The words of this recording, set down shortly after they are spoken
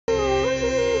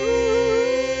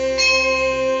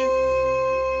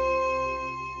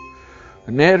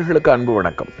நேயர்களுக்கு அன்பு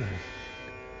வணக்கம்.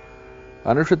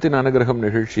 அனுஷத்தின் அனுகிரகம்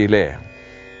நிகழ்ச்சியிலே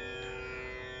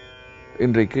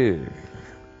இன்றைக்கு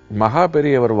மகா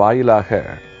பெரியவர் வாயிலாக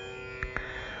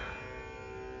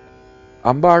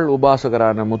அம்பாள்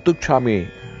உபாசகரான முத்துச்சாமி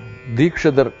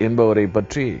தீக்ஷதர் என்பவரை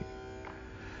பற்றி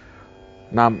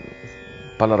நாம்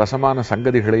பல ரசமான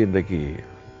சங்கதிகளை இன்றைக்கு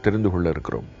தெரிந்து கொள்ள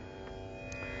இருக்கிறோம்.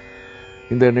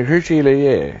 இந்த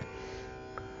நிகழ்ச்சியிலேயே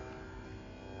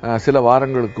சில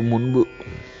வாரங்களுக்கு முன்பு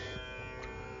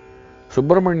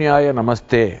சுப்பிரமணியாய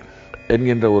நமஸ்தே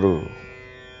என்கின்ற ஒரு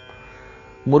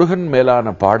முருகன்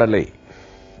மேலான பாடலை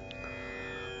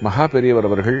மகா பெரியவர்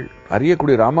அவர்கள்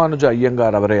அரியக்குடி ராமானுஜ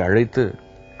ஐயங்கார் அவரை அழைத்து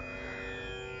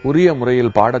உரிய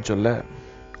முறையில் பாடச் சொல்ல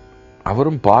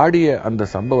அவரும் பாடிய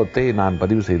அந்த சம்பவத்தை நான்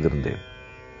பதிவு செய்திருந்தேன்.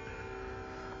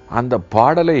 அந்த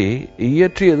பாடலை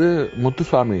இயற்றியது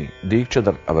முத்துசாமி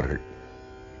தீட்சிதர் அவர்கள்.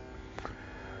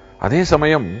 அதே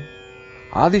சமயம்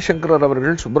ஆதிசங்கரர்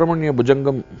அவர்கள் சுப்பிரமணிய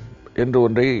புஜங்கம் என்று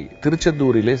ஒன்றை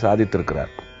திருச்செந்தூரிலே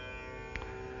சாதித்திருக்கிறார்.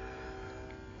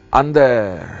 அந்த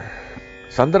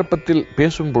சந்தர்ப்பத்தில்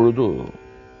பேசும் பொழுது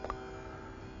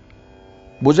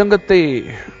புஜங்கத்தை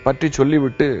பற்றி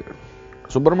சொல்லிவிட்டு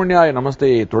சுப்பிரமணியாய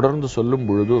நமஸ்தையை தொடர்ந்து சொல்லும்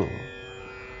பொழுது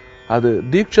அது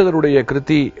தீட்சிதருடைய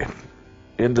கிருதி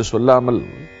என்று சொல்லாமல்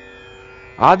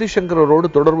ஆதிசங்கரோடு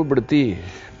தொடர்பு படுத்தி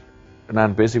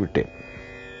நான் பேசிவிட்டேன்.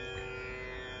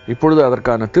 இப்பொழுது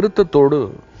அதற்கான திருத்தத்தோடு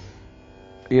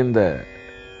இந்த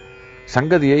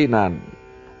சங்கதியை நான்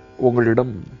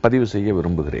உங்களிடம் பதிவு செய்ய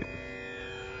விரும்புகிறேன்.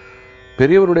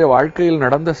 பெரியவருடைய வாழ்க்கையில்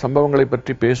நடந்த சம்பவங்களை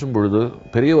பற்றி பேசும் பொழுது,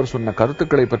 பெரியவர் சொன்ன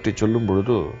கருத்துக்களை பற்றி சொல்லும்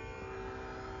பொழுது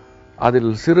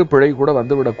அதில் சிறு பிழை கூட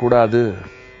வந்துவிடக்கூடாது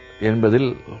என்பதில்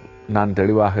நான்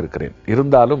தெளிவாக இருக்கிறேன்.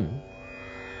 இருந்தாலும்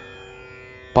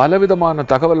பலவிதமான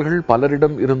தகவல்கள்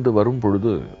பலரிடம் இருந்து வரும்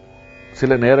பொழுது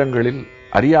சில நேரங்களில்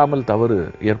அறியாமல் தவறு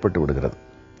ஏற்பட்டு விடுகிறது.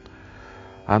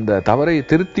 அந்த தவறை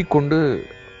திருத்திக் கொண்டு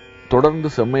தொடர்ந்து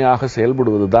செம்மையாக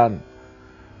செயல்படுவதுதான்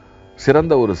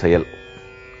சிறந்த ஒரு செயல்.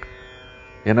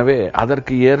 எனவே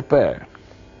அதற்கு ஏற்ப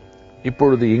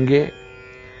இப்பொழுது இங்கே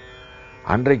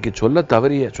அன்றைக்கு சொல்ல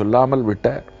தவறிய, சொல்லாமல் விட்ட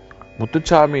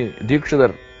முத்துச்சாமி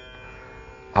தீட்சிதர்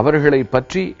அவர்களை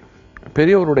பற்றி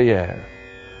பெரியவருடைய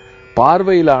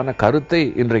பார்வையிலான கருத்தை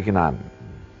இன்றைக்கு நான்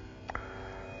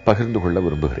பகிர்ந்து கொள்ள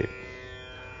விரும்புகிறேன்.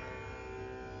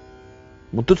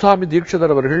 முத்துசாமி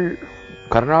தீட்சிதர் அவர்கள்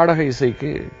கர்நாடக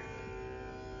இசைக்கு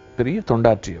பெரிய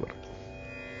தொண்டாற்றியவர்.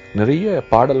 நிறைய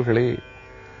பாடல்களை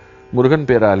முருகன்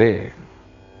பேராலே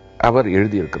அவர்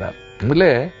எழுதியிருக்கிறார்.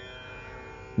 இதிலே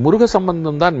முருக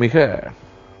சம்பந்தம் தான் மிக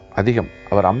அதிகம்.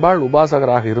 அவர் அம்பாள்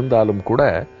உபாசகராக இருந்தாலும் கூட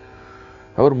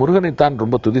அவர் முருகனைத்தான்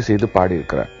ரொம்ப துதி செய்து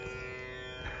பாடியிருக்கிறார்.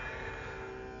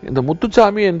 இந்த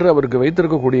முத்துச்சாமி என்று அவருக்கு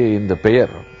வைத்திருக்கக்கூடிய இந்த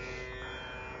பெயர்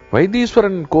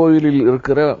வைத்தீஸ்வரன் கோயிலில்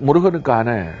இருக்கிற முருகனுக்கான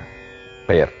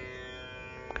பெயர்.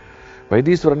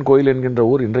 வைத்தீஸ்வரன் கோயில் என்கின்ற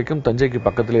ஊர் இன்றைக்கும் தஞ்சைக்கு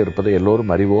பக்கத்திலே இருப்பதை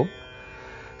எல்லோரும் அறிவோம்.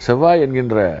 செவ்வாய்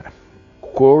என்கின்ற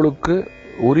கோளுக்கு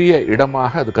உரிய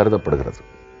இடமாக அது கருதப்படுகிறது,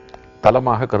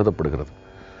 தலமாக கருதப்படுகிறது.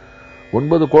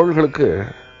 9 கோள்களுக்கு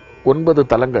 9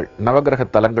 தலங்கள், நவகிரக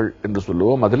தலங்கள் என்று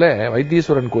சொல்லுவோம். அதில்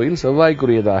வைத்தீஸ்வரன் கோயில்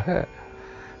செவ்வாய்க்குரியதாக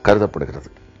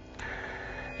கருதப்படுகிறது.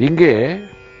 இங்கே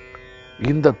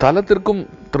இந்த தலத்திற்கும்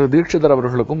திரு தீட்சிதர்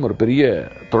அவர்களுக்கும் ஒரு பெரிய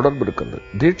தொடர்பு இருக்கிறது.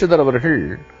 தீட்சிதர் அவர்கள்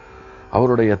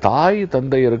அவருடைய தாய்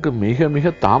தந்தையருக்கு மிக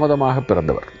மிக தாமதமாக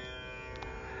பிறந்தவர்.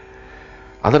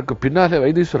 அதற்கு பின்னாலே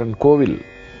வைத்தீஸ்வரன் கோவில்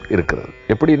இருக்கிறது.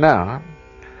 எப்படின்னா,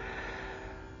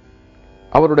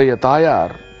 அவருடைய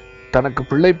தாயார் தனக்கு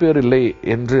பிள்ளை பேர் இல்லை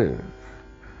என்று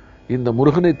இந்த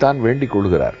முருகனைத்தான் வேண்டிக்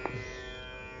கொள்கிறார்.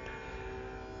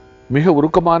 மிக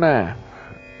உருக்கமான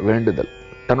வேண்டுதல்.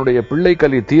 தன்னுடைய பிள்ளை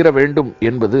கலி தீர வேண்டும்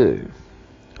என்பது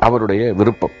அவருடைய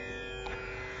விருப்பம்.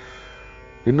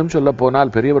 இன்னும் சொல்ல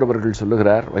போனால் பெரியவர் அவர்கள்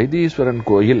சொல்லுகிறார், வைத்தீஸ்வரன்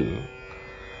கோயில்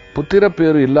புத்திர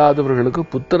பேரு இல்லாதவர்களுக்கு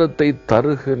புத்திரத்தை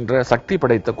தருகின்ற சக்தி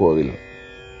படைத்த கோவில்.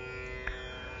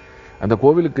 அந்த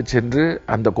கோவிலுக்கு சென்று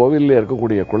அந்த கோவிலில்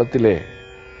இருக்கக்கூடிய குளத்திலே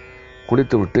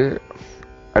குளித்துவிட்டு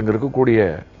அங்கு இருக்கக்கூடிய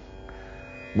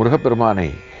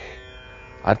முருகப்பெருமானை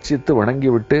அர்ச்சித்து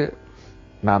வணங்கிவிட்டு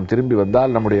நாம் திரும்பி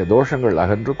வந்தால் நம்முடைய தோஷங்கள்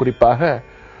அகன்று, குறிப்பாக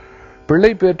பிள்ளை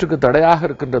பேற்றுக்கு தடையாக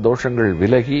இருக்கின்ற தோஷங்கள்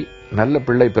விலகி நல்ல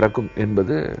பிள்ளை பிறக்கும்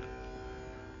என்பது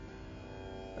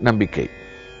நம்பிக்கை.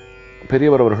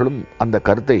 பெரியவர் அவர்களும் அந்த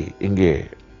கருத்தை இங்கே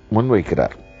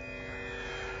முன்வைக்கிறார்.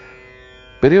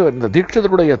 பெரியவர் இந்த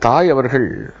தீட்சிதருடைய தாய் அவர்கள்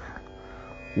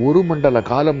 1 மண்டல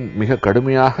காலம் மிக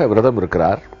கடுமையாக விரதம்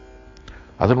இருக்கிறார்.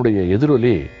 அதனுடைய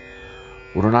எதிரொலி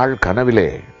ஒரு நாள் கனவிலே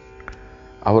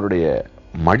அவருடைய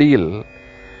மடியில்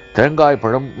தேங்காய்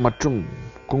பழம் மற்றும்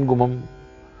குங்குமம்,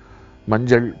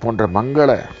 மஞ்சள் போன்ற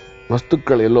மங்கள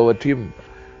வஸ்துக்கள் எல்லாவற்றையும்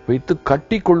வைத்து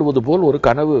கட்டி கொள்வது போல் ஒரு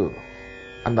கனவு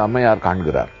அந்த அம்மையார்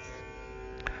காண்கிறார்.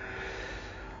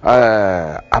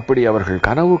 அப்படி அவர்கள்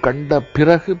கனவு கண்ட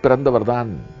பிறகு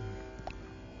பிறந்தவர்தான்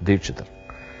தீட்சிதர்.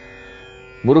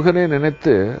 முருகனை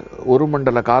நினைத்து ஒரு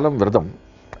மண்டல காலம் விரதம்,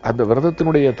 அந்த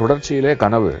விரதத்தினுடைய தொடர்ச்சியிலே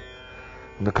கனவு,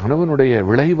 அந்த கனவினுடைய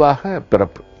விளைவாக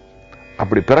பிறப்பு.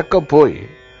 அப்படி பிறக்க போய்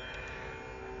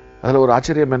அதுல ஒரு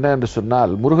ஆச்சரியம் என்ன என்று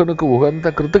சொன்னால், முருகனுக்கு உகந்த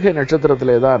கிருத்திகை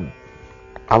நட்சத்திரத்திலே தான்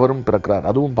அவரும் பிறக்கிறார்,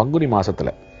 அதுவும் பங்குனி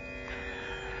மாசத்துல.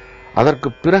 அதற்கு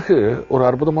பிறகு ஒரு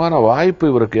அற்புதமான வாய்ப்பு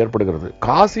இவருக்கு ஏற்படுகிறது.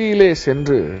 காசியிலே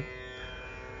சென்று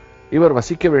இவர்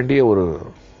வசிக்க வேண்டிய ஒரு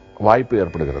வாய்ப்பு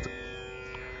ஏற்படுகிறது.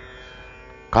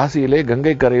 காசியிலே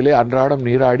கங்கை கரையிலே அன்றாடம்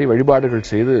நீராடி வழிபாடுகள்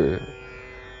செய்து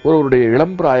ஒருவருடைய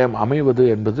இளம் பிராயம் அமைவது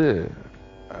என்பது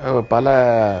பல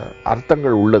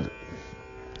அர்த்தங்கள் உள்ளது.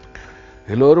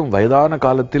 எல்லோரும் வயதான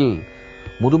காலத்தில்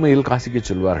முதுமையில் காசிக்கு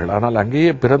செல்வார்கள். ஆனால்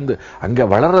அங்கேயே பிறந்து அங்கே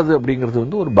வளர்றது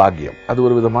அப்படிங்கிறது ஒரு பாக்கியம், அது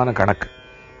ஒரு விதமான கணக்கு.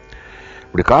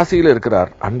 இப்படி காசியில்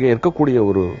இருக்கிறார். அங்கே இருக்கக்கூடிய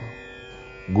ஒரு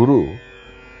குரு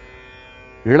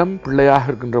இளம் பிள்ளையாக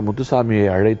இருக்கின்ற முத்துசாமியை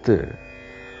அழைத்து,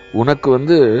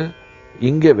 உனக்கு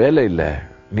இங்கே வேலை இல்லை,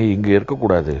 நீ இங்கே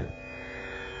இருக்கக்கூடாது,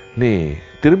 நீ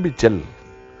திரும்பி செல்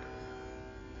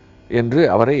என்று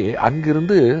அவரை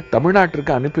அங்கிருந்து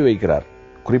தமிழ்நாட்டிற்கு அனுப்பி வைக்கிறார்.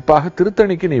 குறிப்பாக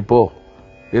திருத்தணிக்கு நீ போ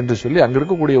என்று சொல்லி அங்க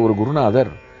இருக்கக்கூடிய ஒரு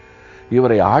குருநாதர்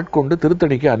இவரை ஆட்கொண்டு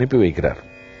திருத்தணிக்கு அனுப்பி வைக்கிறார்.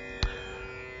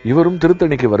 இவரும்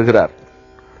திருத்தணிக்கு வருகிறார்.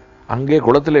 அங்கே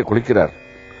குளத்திலே குளிக்கிறார்.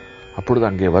 அப்பொழுது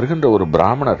அங்கே வருகின்ற ஒரு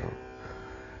பிராமணர்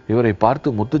இவரை பார்த்து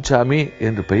முத்துச்சாமி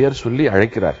என்று பெயர் சொல்லி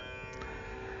அழைக்கிறார்.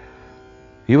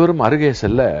 இவரும் அருகே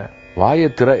செல்ல வாயை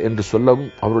திற என்று சொல்லவும்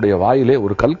அவருடைய வாயிலே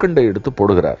ஒரு கல்கண்டை எடுத்து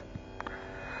போடுகிறார்.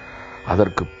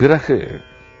 அதற்கு பிறகு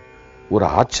ஒரு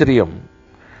ஆச்சரியம்.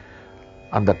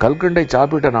 அந்த கல்கண்டை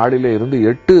சாப்பிட்ட நாளிலே இருந்து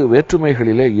 8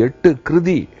 வேற்றுமைகளிலே 8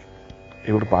 கிருதி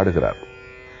இவர் பாடுகிறார்.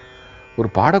 ஒரு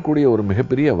பாடக்கூடிய ஒரு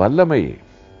மிகப்பெரிய வல்லமை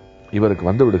இவருக்கு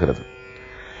வந்து விடுகிறது.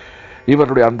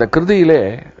 இவருடைய அந்த கிருதியிலே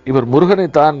இவர்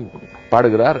முருகனைத்தான்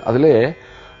பாடுகிறார். அதிலே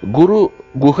குரு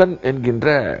குகன் என்கின்ற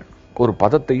ஒரு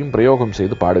பதத்தையும் பிரயோகம்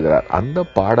செய்து பாடுகிறார். அந்த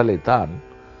பாடலைத்தான்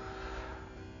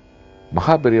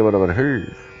மகா பெரியவர் அவர்கள்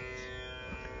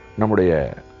நம்முடைய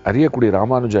அரியக்குடி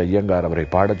ராமானுஜ ஐயங்கார் அவரை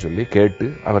பாடச் சொல்லி கேட்டு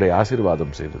அவரை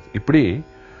ஆசீர்வாதம் செய்தது. இப்படி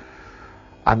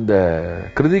அந்த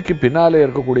கிருதிக்கு பின்னாலே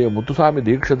இருக்கக்கூடிய முத்துசாமி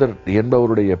தீட்சிதர்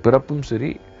என்பவருடைய பிறப்பும்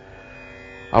சரி,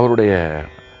 அவருடைய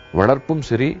வளர்ப்பும்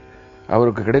சரி,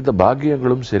 அவருக்கு கிடைத்த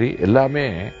பாக்கியங்களும் சரி, எல்லாமே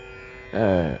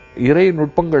இறை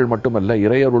நுட்பங்கள் மட்டுமல்ல,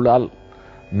 இறையருளால்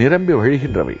நிரம்பி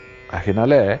வழிகின்றவை.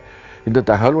 ஆகையினால இந்த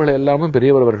தகவல்களை எல்லாமும்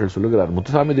பெரியவர் அவர்கள் சொல்லுகிறார்.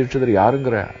 முத்துசாமி தீட்சிதர்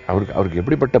யாருங்கிற அவருக்கு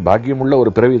எப்படிப்பட்ட பாக்கியமுள்ள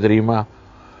ஒரு பிறவி தெரியுமா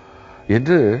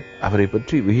என்று அவரை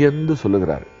பற்றி வியந்து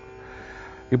சொல்லுகிறார்.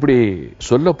 இப்படி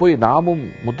சொல்ல போய் நாமும்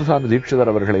முத்துசாமி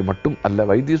தீட்சிதர் அவர்களை மட்டும் அல்ல,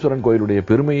 வைத்தீஸ்வரன் கோயிலுடைய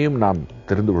பெருமையும் நாம்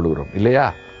தெரிந்து கொள்கிறோம் இல்லையா?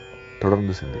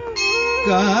 தொடர்ந்து சிந்திப்போம்.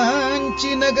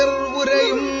 காஞ்சி நகர்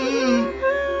உரையும்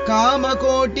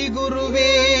காமகோட்டி குருவே,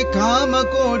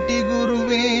 காமகோட்டி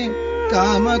குருவே,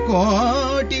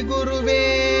 காமகோட்டி குருவே.